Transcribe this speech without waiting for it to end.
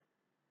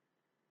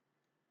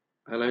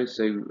Hello,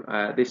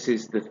 this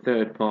is the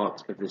third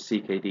part of the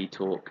CKD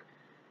talk,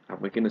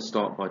 and we're going to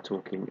start by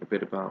talking a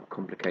bit about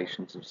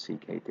complications of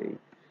CKD.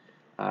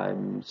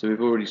 So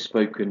we've already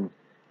spoken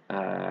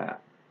uh,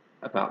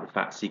 about the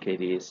fact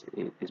CKD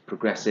is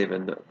progressive,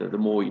 and the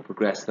more you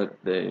progress,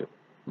 the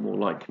more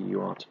likely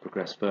you are to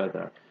progress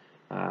further.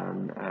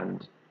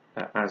 And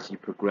as you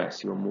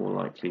progress, you're more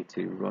likely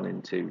to run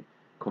into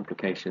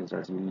complications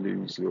as you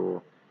lose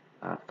your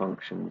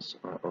functions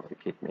of the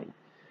kidney.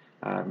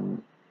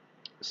 Um,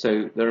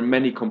 so there are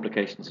many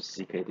complications of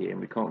CKD,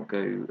 and we can't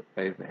go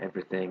over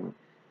everything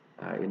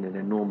in an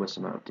enormous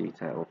amount of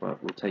detail,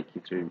 but we'll take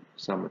you through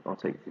some. I'll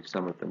take you through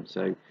some of them.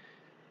 So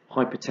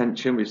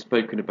hypertension, we've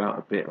spoken about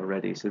a bit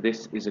already. So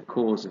this is a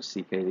cause of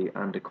CKD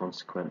and a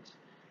consequence,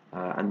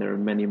 and there are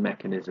many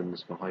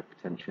mechanisms for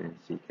hypertension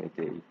in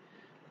CKD.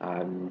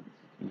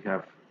 You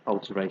have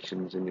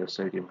alterations in your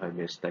sodium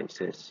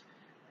homeostasis,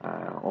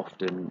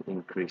 often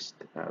increased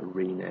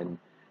renin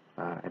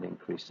and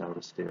increased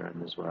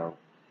aldosterone as well.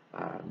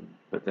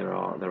 But there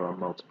are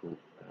multiple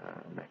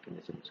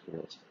mechanisms for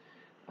this,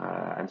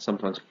 and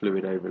sometimes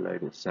fluid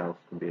overload itself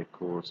can be a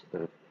cause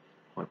of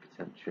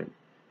hypertension,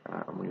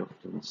 and we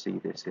often see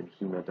this in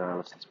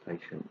hemodialysis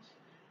patients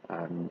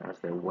as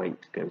their weight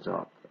goes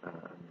up and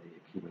they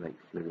accumulate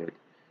fluid.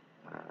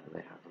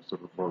 They have a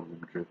sort of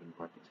volume-driven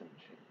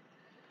hypertension.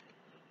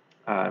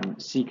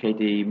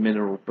 CKD,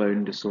 mineral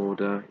bone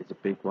disorder, is a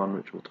big one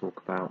which we'll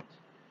talk about.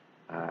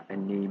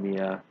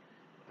 Anemia,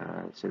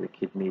 so the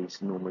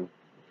kidneys normally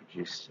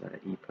produce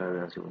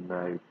EPO, as you'll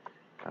know,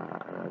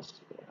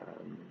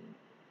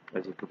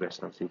 as you progress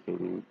on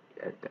CKD,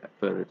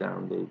 further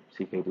down the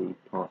CKD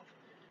path,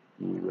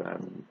 you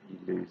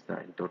lose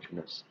that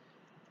endogenous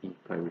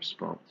EPO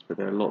response. But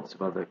there are lots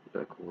of other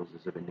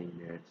causes of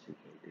anemia in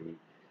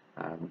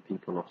CKD.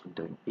 People often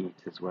don't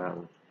eat as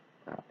well.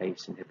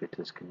 ACE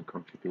inhibitors can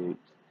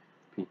contribute.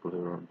 People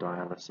who are on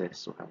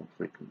dialysis or having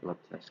frequent blood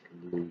tests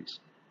can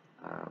lose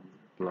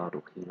blood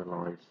or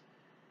hemolyze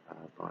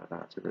by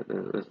that. So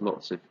there's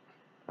lots of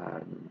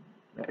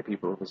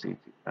people, obviously,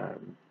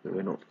 who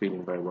are not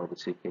feeling very well with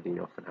CKD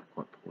often have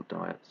quite poor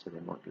diets, so they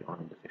might be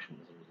iron deficient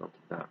as a result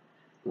of that,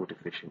 or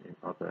deficient in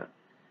other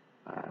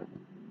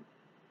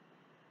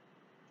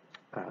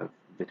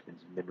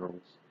vitamins and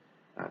minerals,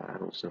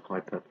 and also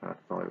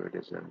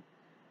hyperparathyroidism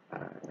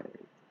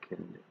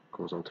can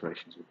cause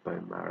alterations with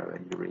bone marrow,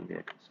 and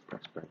uremia can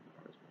suppress bone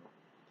marrow as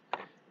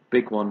well.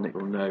 Big one that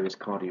you'll know is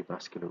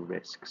cardiovascular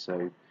risk.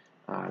 So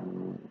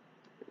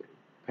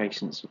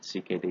patients with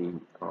CKD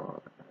are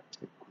at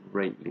a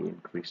greatly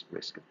increased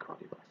risk of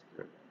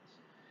cardiovascular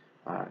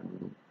events.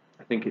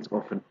 I think it's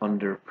often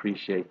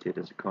underappreciated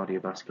as a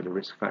cardiovascular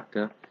risk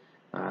factor,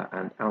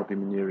 and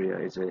albuminuria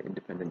is an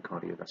independent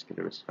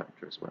cardiovascular risk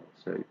factor as well.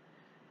 So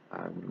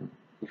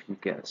if you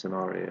get a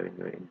scenario in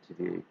your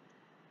interview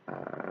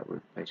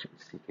with a patient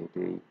with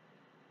CKD,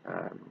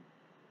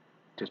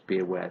 just be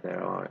aware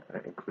there are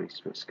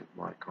increased risk of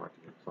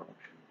myocardial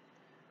infarction.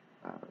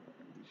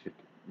 You should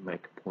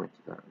make a point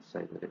of that and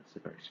say that it's a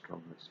very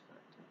strong risk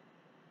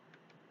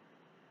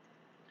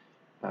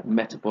factor.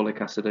 Metabolic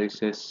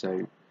acidosis,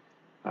 so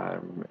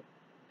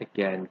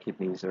again,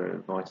 kidneys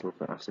are vital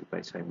for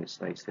acid-base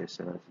homeostasis,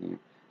 and as you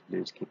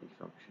lose kidney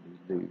function,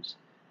 you lose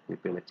the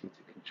ability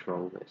to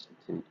control this and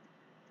to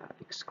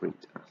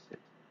excrete acid.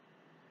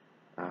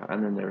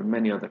 And then there are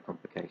many other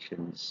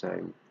complications,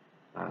 so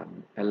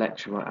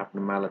electrolyte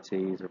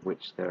abnormalities, of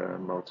which there are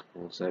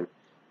multiple, so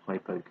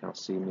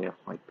hypocalcemia,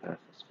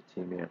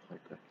 hyperphosphatemia,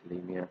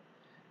 hyperkalemia,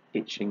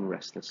 itching,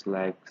 restless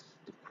legs,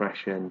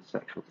 depression,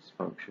 sexual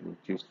dysfunction,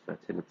 reduced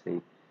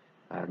fertility,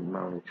 and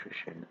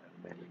malnutrition,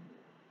 and many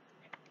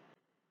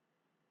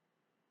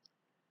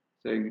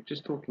more. So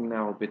just talking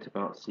now a bit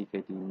about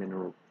CKD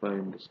mineral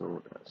bone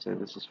disorder. So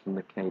this is from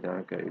the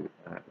KDIGO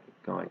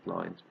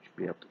guidelines, which you'll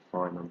be able to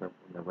find on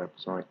their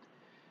website.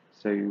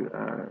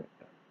 So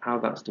how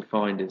that's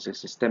defined is a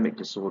systemic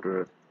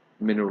disorder of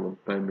mineral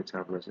and bone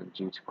metabolism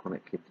due to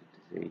chronic kidney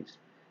disease,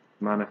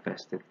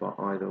 manifested by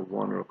either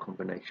one or a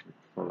combination of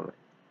the following.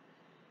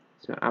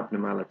 So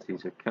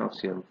abnormalities of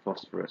calcium,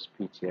 phosphorus,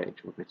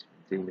 PTH, or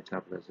vitamin D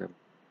metabolism,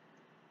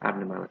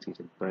 abnormalities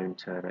in bone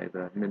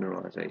turnover,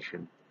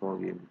 mineralization,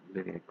 volume,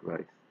 linear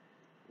growth,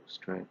 or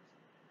strength,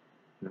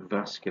 and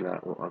vascular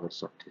or other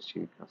soft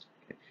tissue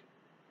calcification.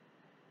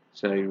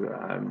 So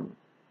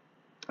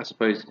I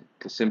suppose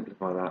to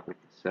simplify that, we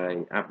could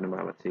say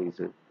abnormalities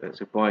of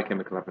so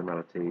biochemical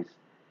abnormalities,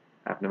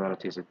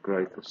 abnormalities of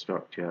growth or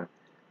structure,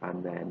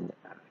 and then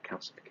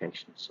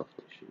calcification of soft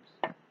tissues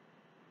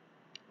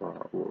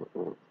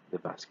or the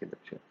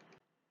vasculature.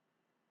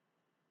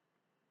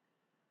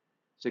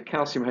 So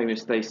calcium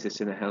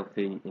homeostasis in a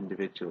healthy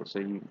individual. So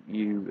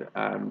you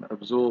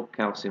absorb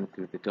calcium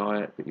through the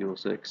diet, but you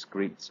also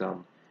excrete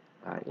some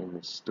in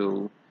the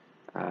stool.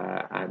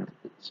 And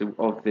so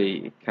of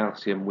the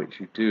calcium which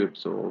you do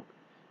absorb,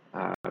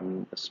 a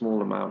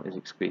small amount is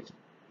excreted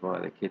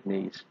via the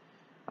kidneys.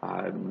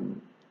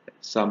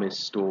 Some is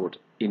stored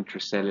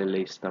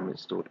intracellularly, some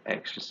is stored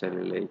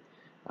extracellularly,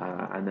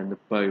 and then the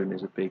bone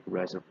is a big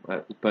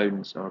reservoir.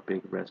 Bones are a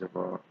big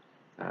reservoir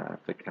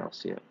for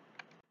calcium.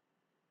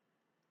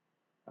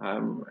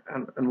 And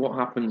what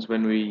happens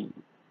when we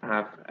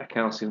have a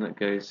calcium that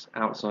goes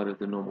outside of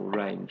the normal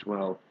range?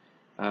 Well,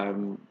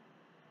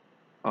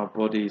 our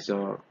bodies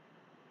are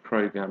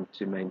programmed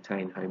to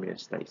maintain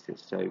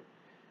homeostasis. So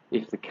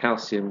if the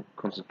calcium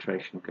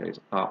concentration goes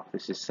up,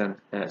 this is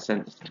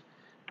sensed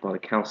by the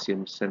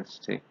calcium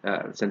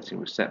sensing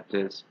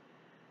receptors,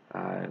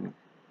 and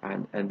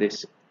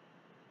this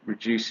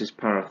reduces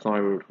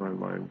parathyroid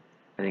hormone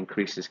and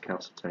increases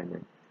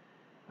calcitonin.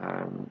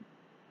 And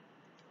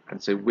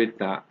so with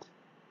that,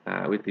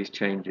 with these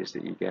changes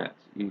that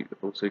you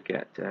also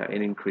get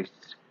an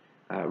increased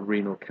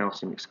renal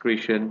calcium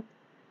excretion.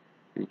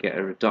 You get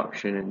a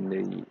reduction in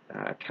the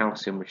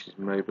calcium which is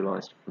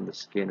mobilized from the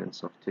skin and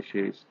soft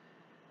tissues,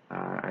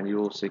 and you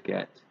also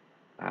get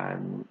a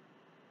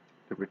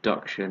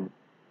reduction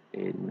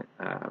in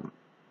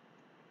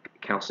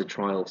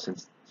calcitriol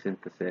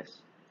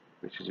synthesis,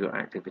 which is your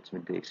active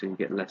vitamin D. So you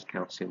get less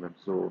calcium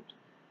absorbed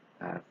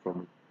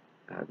from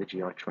the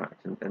GI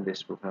tract, and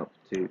this will help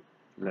to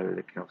lower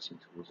the calcium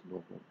towards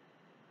normal.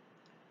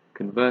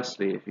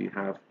 Conversely, if you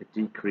have a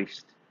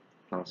decreased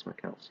plasma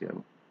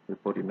calcium, the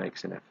body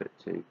makes an effort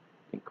to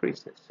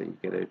increase it, so you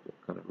get a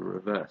kind of a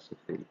reverse of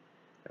the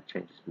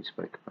changes we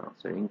spoke about.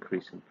 So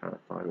increase in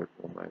parathyroid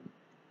hormone,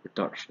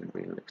 reduction in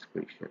renal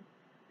excretion,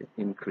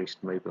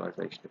 increased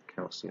mobilization of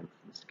calcium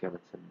from the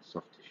skeleton and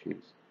soft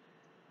tissues,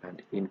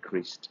 and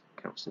increased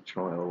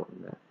calcitriol,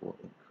 and therefore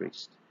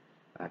increased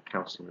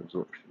calcium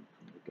absorption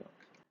from the gut.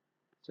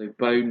 So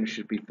bone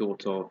should be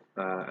thought of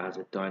as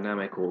a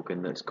dynamic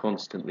organ that's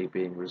constantly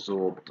being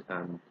resorbed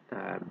and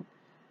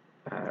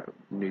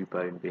new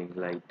bone being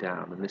laid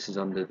down, and this is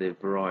under the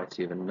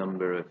variety of a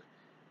number of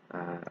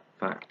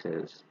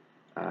factors.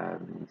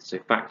 So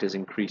factors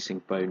increasing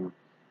bone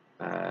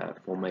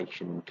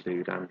formation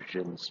include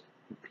androgens,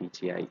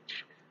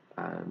 PTH,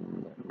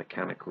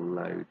 mechanical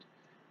load,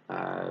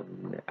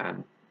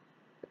 and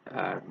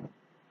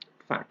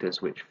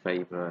factors which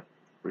favour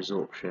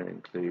resorption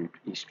include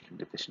estrogen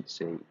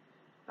deficiency,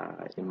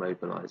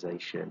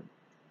 immobilization,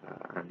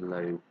 and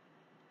low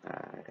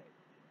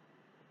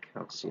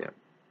calcium.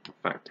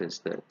 Factors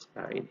that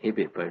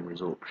inhibit bone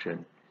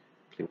resorption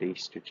include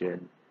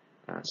estrogen,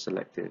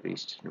 selective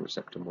estrogen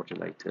receptor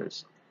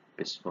modulators,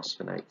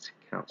 bisphosphonates,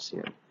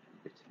 calcium, and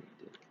vitamin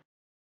D.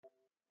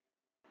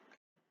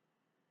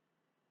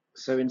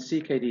 So in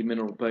CKD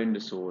mineral bone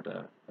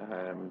disorder,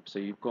 so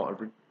you've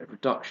got a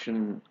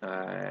reduction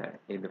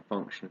in the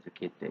function of the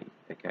kidney,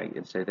 okay,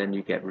 and so then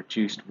you get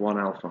reduced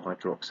 1-alpha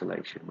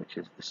hydroxylation, which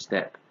is the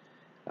step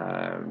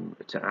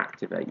to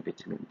activate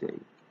vitamin D.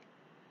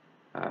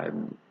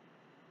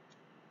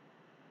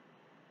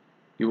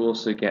 You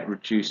also get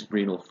reduced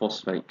renal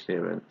phosphate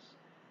clearance,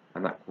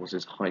 and that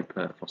causes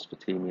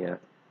hyperphosphatemia,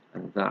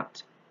 and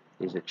that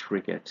is a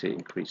trigger to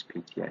increase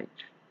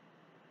PTH.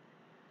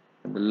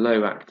 And the low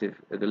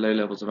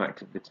levels of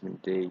active vitamin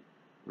D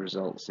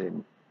results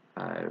in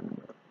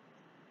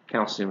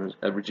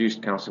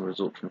reduced calcium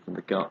resorption from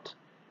the gut,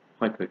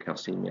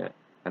 hypocalcemia,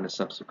 and a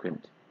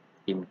subsequent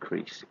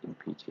increase in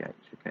PTH.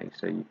 Okay,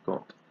 so you've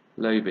got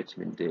low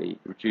vitamin D,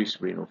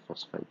 reduced renal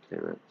phosphate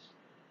clearance,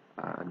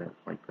 and then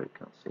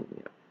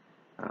hypocalcemia,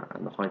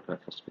 and the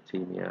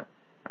hyperphosphatemia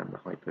and the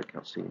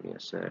hypocalcemia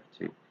serve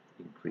to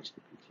increase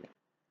the PTH.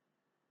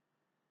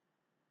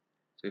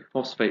 So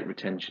phosphate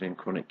retention in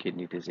chronic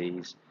kidney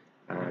disease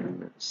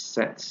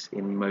sets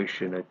in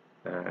motion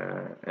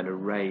an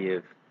array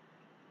of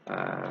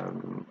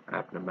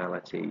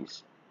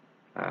abnormalities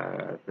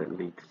that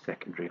lead to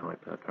secondary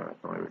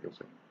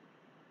hyperparathyroidism.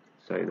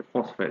 So the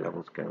phosphate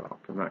levels go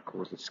up, and that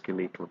causes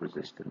skeletal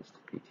resistance to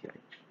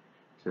PTH.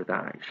 So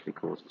that actually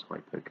causes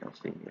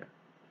hypocalcemia.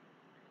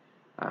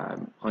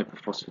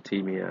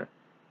 Hyperphosphatemia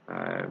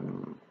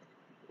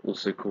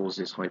also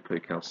causes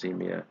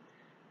hypocalcemia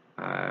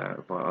by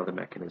other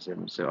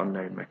mechanisms, so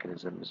unknown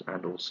mechanisms,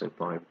 and also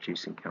by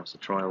reducing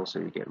calcitriol, so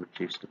you get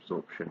reduced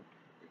absorption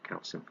of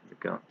calcium from the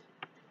gut.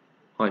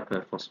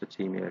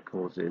 Hyperphosphatemia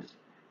causes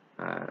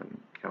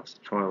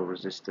calcitriol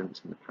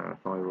resistance in the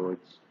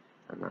parathyroids,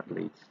 and that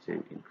leads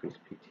to increased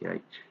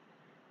PTH.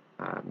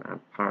 And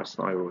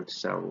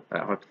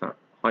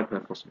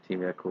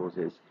hyperphosphatemia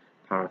causes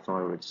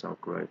parathyroid cell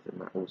growth,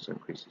 and that also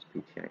increases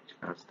PTH,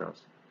 as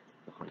does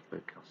the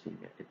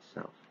hypocalcemia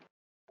itself.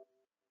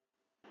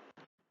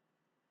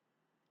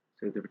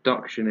 So the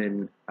reduction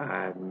in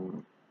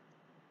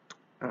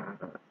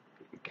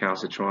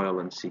calcitriol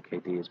and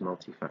CKD is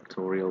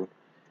multifactorial.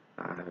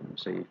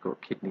 So you've got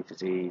kidney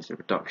disease, a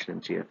reduction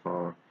in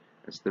GFR,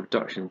 as the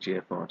reduction in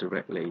GFR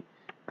directly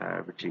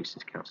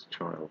reduces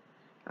calcitriol,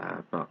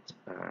 but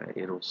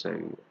it also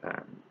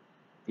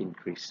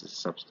increases a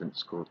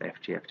substance called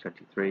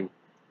FGF23,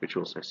 which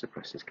also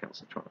suppresses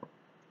calcitriol.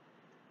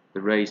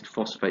 The raised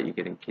phosphate you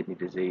get in kidney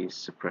disease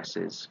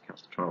suppresses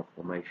calcitriol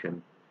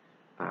formation,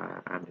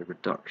 and a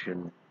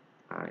reduction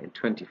in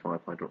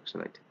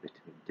 25-hydroxylated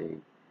vitamin D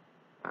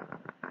and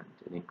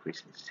an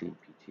increase in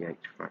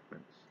CPTH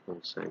fragments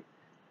also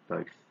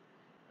both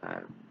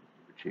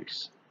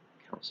reduce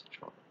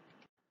calcitriol.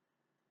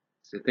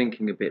 So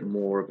thinking a bit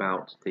more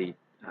about the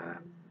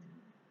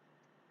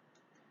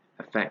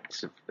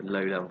effects of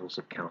low levels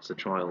of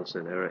calcitriol, so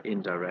there are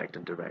indirect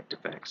and direct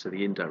effects. So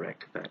the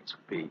indirect effects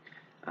would be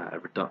a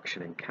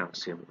reduction in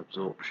calcium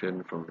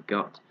absorption from the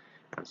gut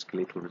and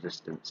skeletal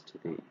resistance to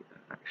the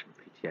action of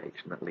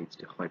PTH, and that leads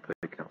to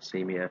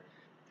hypocalcemia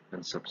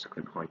and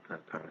subsequent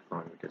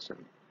hyperparathyroidism.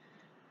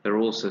 There are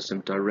also some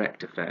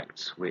direct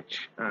effects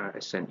which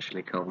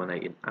essentially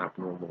culminate in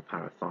abnormal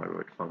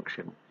parathyroid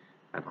function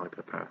and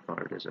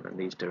hyperparathyroidism, and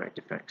these direct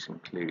effects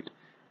include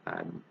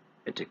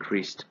a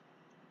decreased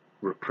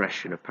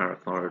repression of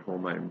parathyroid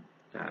hormone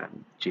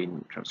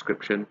gene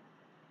transcription,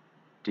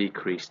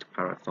 decreased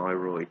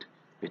parathyroid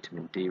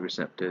vitamin D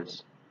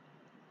receptors,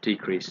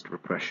 decreased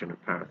repression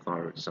of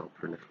parathyroid cell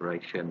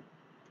proliferation,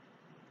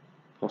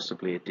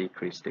 possibly a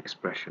decreased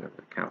expression of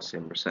the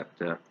calcium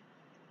receptor,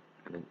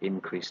 and an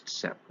increased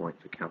set point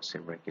for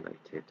calcium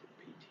regulated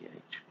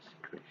PTH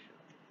secretion.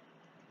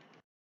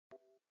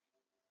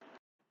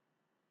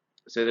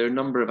 So there are a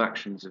number of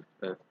actions of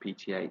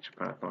PTH,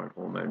 parathyroid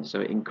hormone.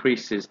 So it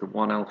increases the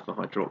 1-alpha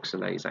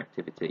hydroxylase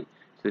activity.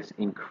 So this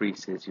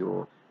increases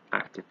your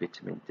active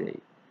vitamin D.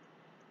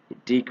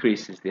 It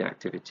decreases the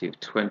activity of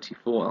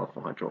 24-alpha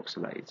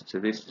hydroxylase. So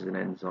this is an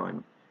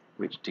enzyme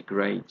which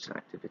degrades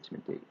active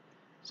vitamin D.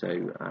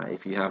 So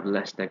if you have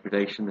less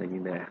degradation, then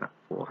you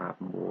therefore have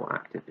more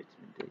active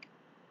vitamin D.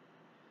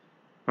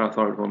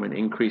 Parathyroid hormone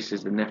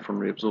increases the nephron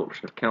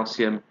reabsorption of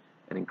calcium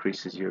and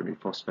increases urinary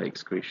phosphate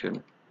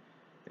excretion.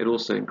 It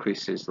also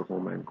increases the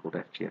hormone called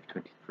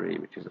FGF23,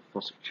 which is a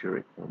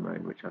phosphaturic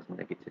hormone which has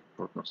negative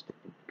prognostic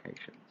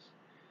implications.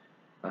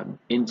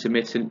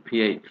 Intermittent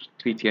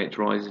PTH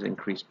rises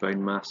increase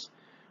bone mass,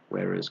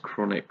 whereas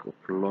chronic or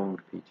prolonged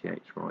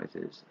PTH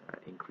rises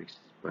increases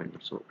bone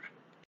resorption.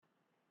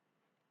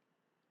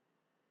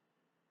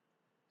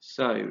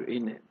 So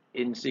in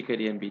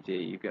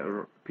CKD-MBD, you get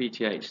a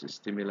PTH that's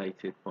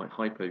stimulated by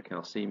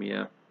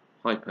hypocalcemia,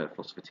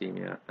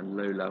 hyperphosphatemia, and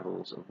low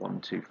levels of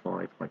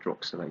 1,2,5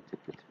 hydroxylated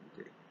vitamin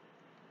D.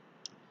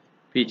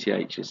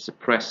 PTH is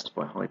suppressed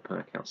by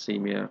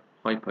hypercalcemia,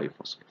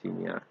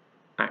 hypophosphatemia,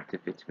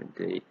 active vitamin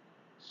D,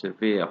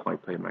 severe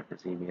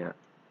hypomagnesemia,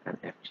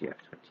 and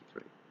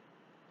FGF23.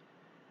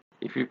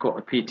 If you've got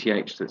a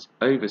PTH that's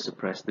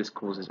oversuppressed, this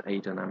causes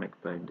adynamic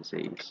bone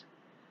disease.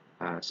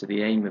 So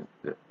the aim of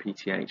the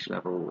PTH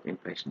level in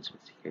patients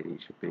with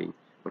CKD should be,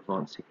 or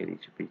advanced CKD,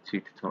 should be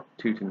 2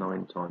 to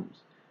 9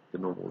 times the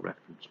normal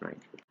reference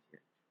range for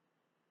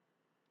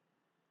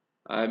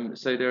PTH.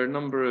 So there are a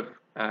number of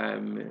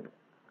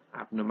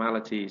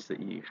abnormalities that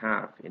you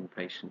have in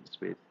patients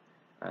with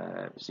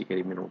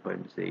CKD minimal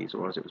bone disease,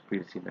 or as it was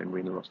previously known,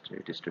 renal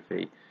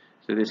osteodystrophy.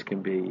 So this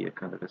can be a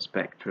kind of a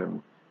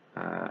spectrum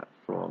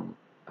from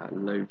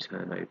low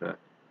turnover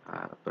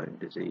bone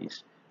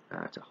disease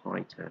to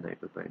high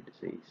turnover bone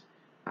disease.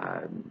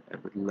 And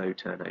with low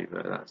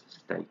turnover, that's a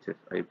state of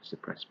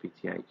oversuppressed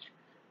PTH,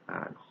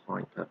 and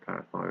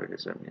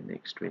hyperparathyroidism in the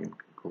extreme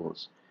can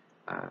cause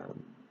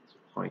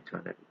high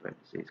turnover bone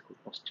disease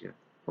called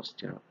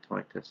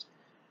osteoarthritis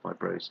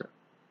fibrosa,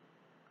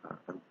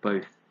 and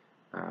both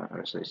are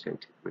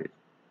associated with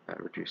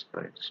reduced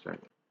bone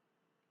strength.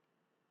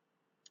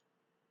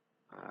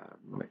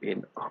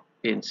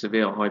 In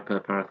severe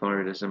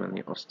hyperparathyroidism and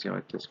the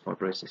osteoarthritis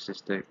fibrosis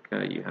cystic,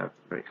 you have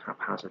very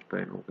haphazard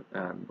bone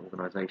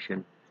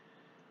organisation.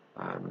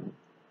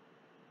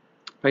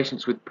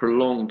 Patients with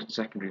prolonged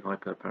secondary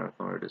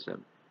hyperparathyroidism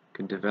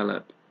can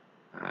develop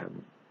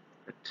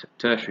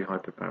tertiary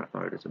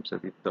hyperparathyroidism, so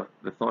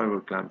the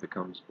thyroid gland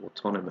becomes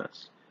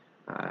autonomous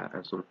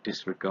and sort of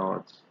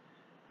disregards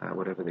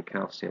whatever the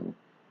calcium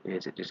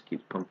is. It just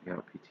keeps pumping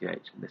out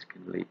PTH, and this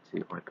can lead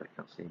to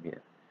hypercalcemia.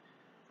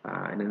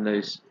 And in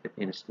those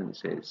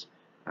instances,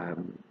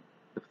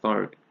 the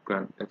thyroid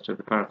gland, so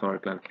the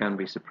parathyroid gland can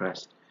be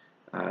suppressed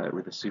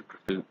with a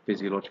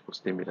supraphysiological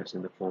stimulus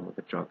in the form of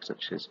a drug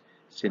such as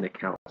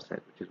cinacalcet,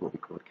 which is what we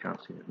call a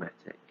calcium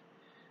mimetic.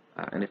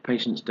 And if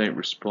patients don't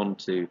respond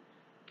to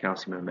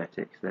calcium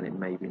mimetics, then it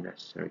may be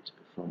necessary to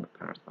perform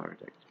a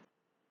parathyroidectomy.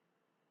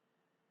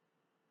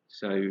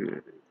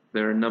 So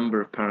there are a number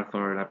of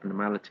parathyroid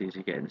abnormalities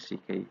you get in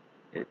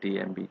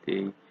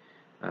CKD-MBD,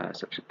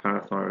 such as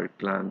parathyroid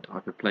gland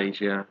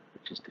hyperplasia,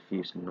 which is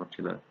diffuse and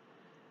nodular,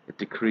 a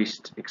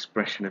decreased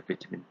expression of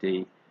vitamin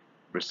D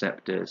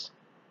receptors,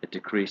 a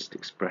decreased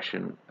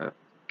expression of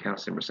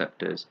calcium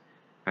receptors,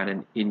 and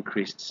an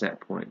increased set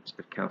point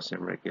of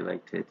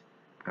calcium-regulated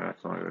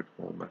parathyroid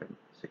hormone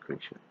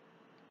secretion.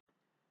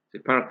 So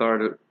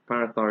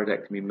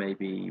parathyroidectomy may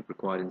be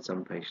required in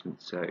some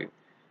patients. So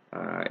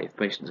if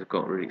patients have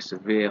got really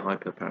severe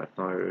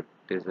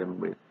hyperparathyroidism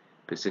with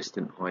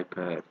persistent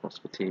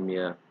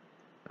hyperphosphatemia,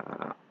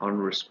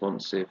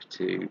 unresponsive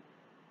to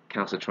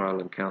calcitriol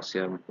and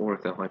calcium, or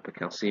if they're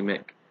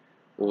hypercalcemic,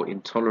 or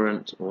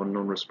intolerant or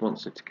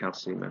non-responsive to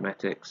calcium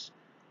mimetics,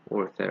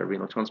 or if they're a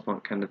renal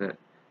transplant candidate,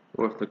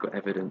 or if they've got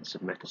evidence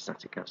of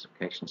metastatic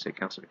calcification, so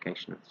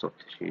calcification of soft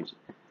tissues.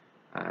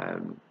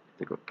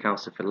 They've got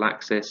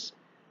calciphylaxis,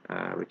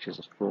 which is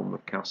a form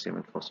of calcium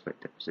and phosphate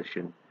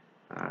deposition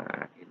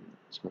in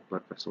small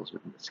blood vessels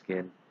within the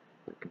skin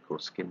that can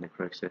cause skin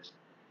necrosis.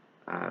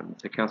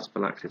 So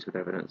calciphylaxis with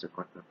evidence of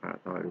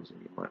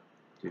hyperparathyroidism, you might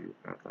do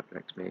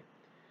parathyroidectomy,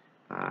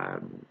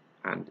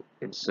 and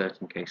in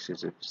certain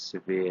cases of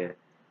severe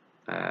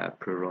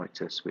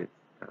pruritus with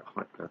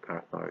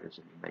hyperparathyroidism,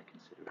 you may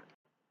consider it.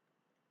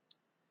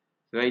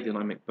 So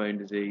adynamic bone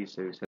disease,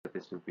 so we said that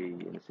this would be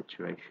in a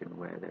situation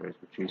where there is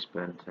reduced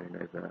bone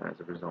turnover as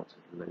a result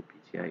of low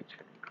PTH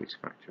and increased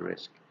fracture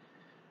risk.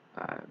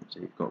 So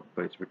you've got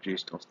both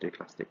reduced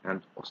osteoclastic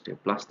and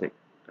osteoblastic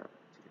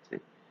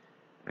activity.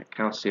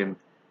 Calcium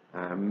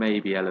may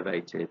be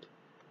elevated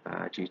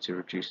due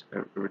to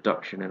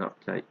reduction in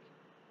uptake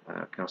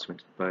calcium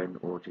into the bone,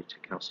 or due to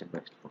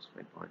calcium-based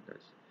phosphate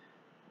binders.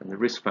 And the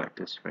risk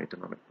factors for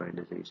adynamic bone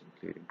disease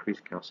include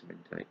increased calcium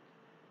intake,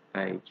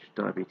 age,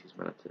 diabetes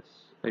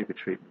mellitus,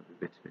 overtreatment with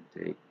vitamin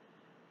D,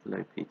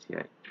 low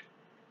PTH,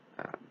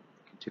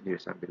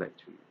 continuous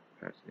ambulatory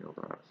peritoneal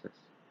dialysis,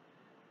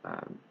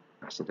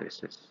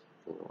 acidosis,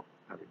 or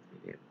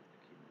aluminium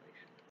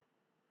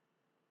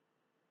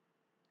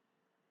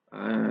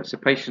accumulation. So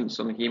patients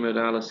on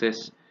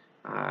hemodialysis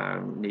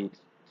need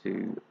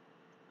to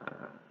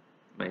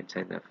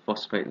maintain their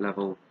phosphate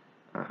level,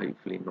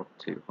 hopefully not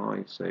too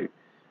high. So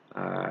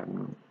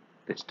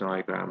this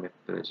diagram,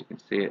 as you can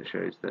see, it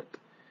shows that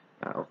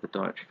of the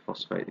dietary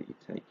phosphate that you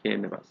take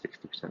in, about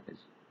 60%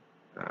 is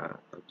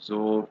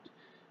absorbed.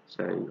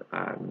 So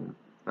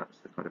that's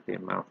the kind of the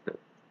amount that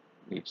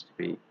needs to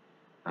be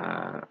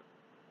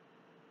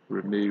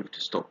removed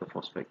to stop the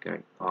phosphate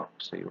going up.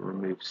 So you'll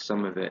remove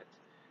some of it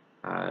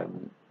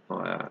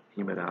via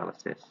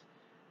hemodialysis,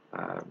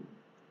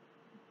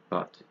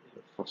 but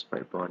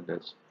phosphate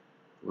binders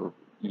will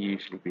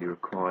usually be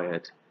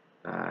required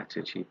to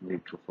achieve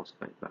neutral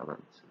phosphate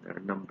balance. And there are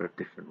a number of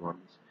different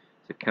ones.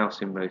 So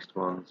calcium-based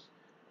ones,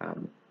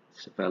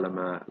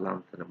 sevelamer,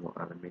 lanthanum, or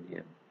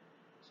aluminium.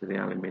 So the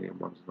aluminium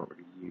one's not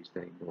really used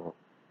anymore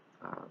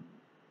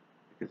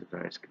because of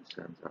various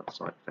concerns about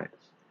side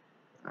effects,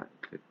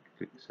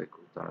 including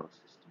so-called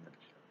dialysis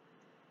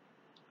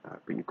dementia.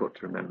 But you've got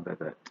to remember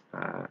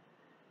that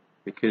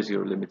because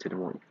you're limited in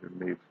what you can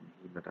remove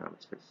from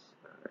hemodialysis,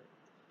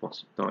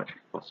 dietary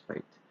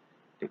phosphate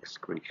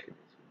excretion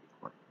is really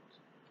quite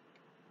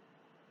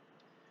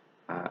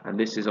important. And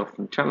this is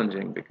often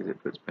challenging because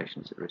it puts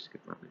patients at risk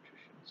of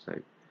malnutrition. So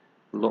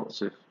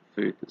lots of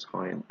food that's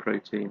high in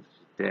protein,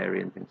 such as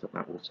dairy and things like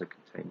that, also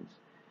contains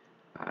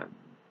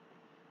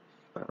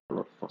a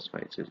lot of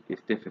phosphate. So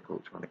it's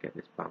difficult trying to get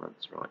this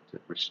balance right, of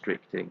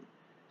restricting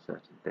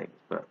certain things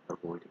but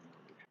avoiding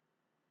malnutrition.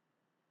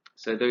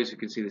 So those who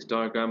can see this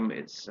diagram,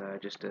 it's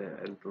just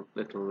a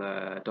little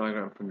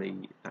diagram from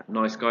the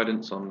NICE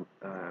guidance on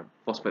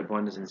phosphate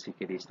binders in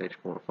CKD stage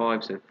 4 or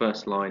 5. So the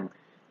first line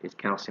is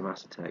calcium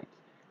acetate,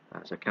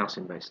 so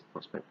calcium-based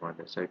phosphate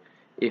binder. So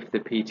if the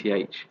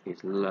PTH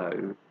is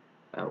low,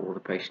 or the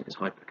patient is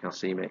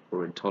hypercalcemic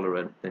or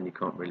intolerant, then you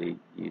can't really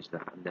use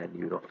that, and then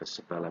you would offer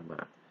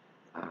sevelamer,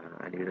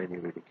 and you would only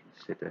really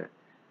consider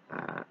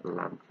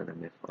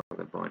lanthanum if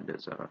other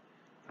binders are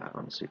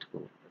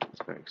unsuitable, because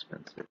it's very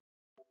expensive.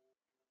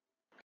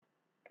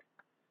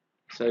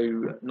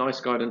 So NICE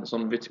guidance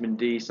on vitamin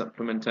D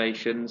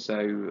supplementation.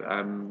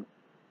 So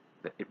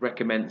it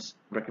recommends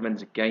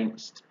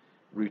against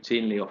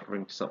routinely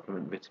offering to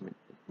supplement vitamin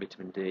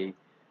D.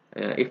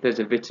 If there's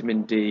a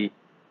vitamin D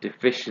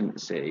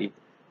deficiency,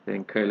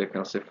 then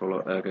cholecalciferol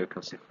or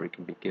ergocalciferol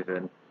can be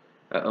given.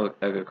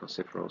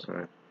 Ergocalciferol,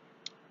 sorry.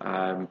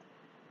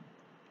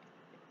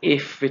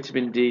 If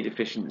vitamin D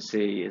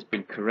deficiency has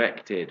been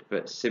corrected,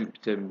 but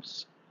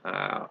symptoms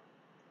of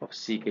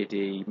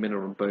CKD,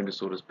 mineral and bone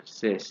disorders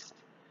persist,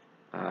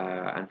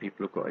 and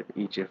people have got an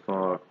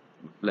EGFR of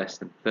less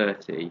than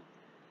 30,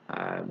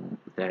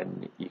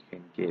 then you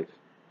can give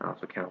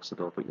alpha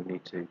calcidol, but you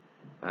need to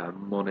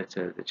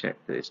monitor to check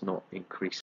that it's not increasing